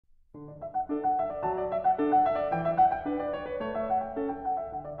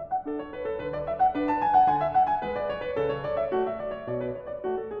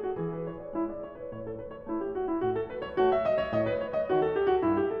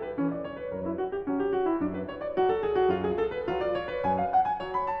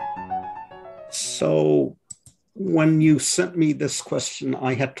So when you sent me this question,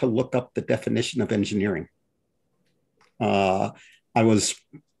 I had to look up the definition of engineering. I was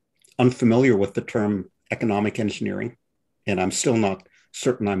unfamiliar with the term economic engineering, and I'm still not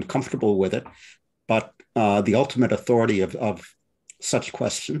certain I'm comfortable with it. But the ultimate authority of such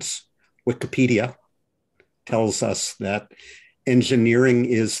questions, Wikipedia, tells us that engineering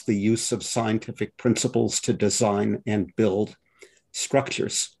is the use of scientific principles to design and build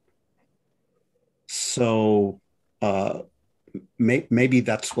structures. So maybe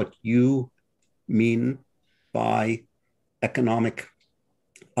that's what you mean by economic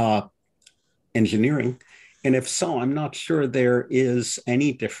engineering. And if so, I'm not sure there is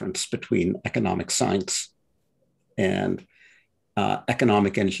any difference between economic science and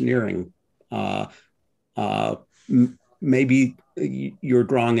economic engineering. Maybe you're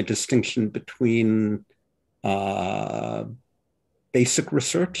drawing a distinction between basic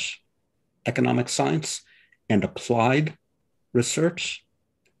research, economic science, and applied research,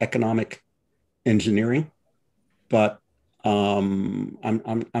 economic engineering. But I'm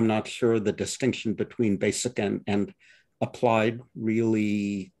not sure the distinction between basic and applied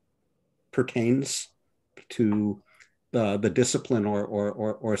really pertains to the discipline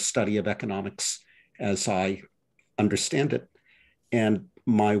or study of economics as I understand it. And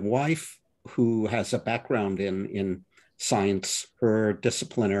my wife, who has a background in science, her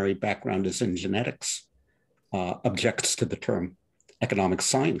disciplinary background is in genetics, objects to the term economic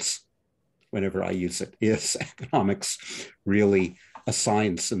science whenever I use it. Is economics really a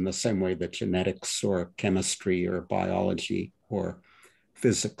science in the same way that genetics or chemistry or biology or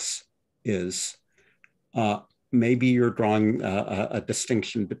physics is? Maybe you're drawing a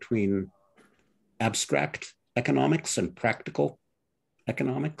distinction between abstract economics and practical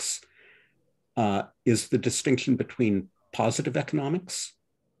economics. Is the distinction between positive economics,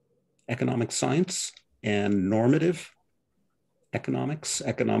 economic science, and normative economics,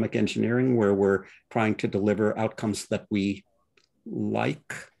 economic engineering, where we're trying to deliver outcomes that we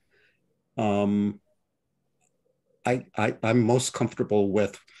like? I'm most comfortable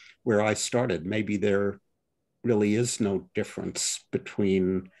with where I started. Maybe there really is no difference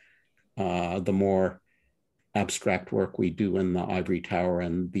between the more abstract work we do in the ivory tower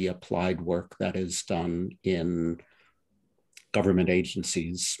and the applied work that is done in government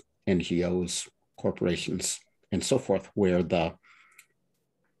agencies, NGOs, corporations, and so forth, where the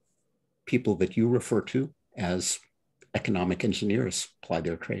people that you refer to as economic engineers apply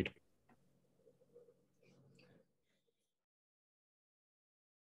their trade.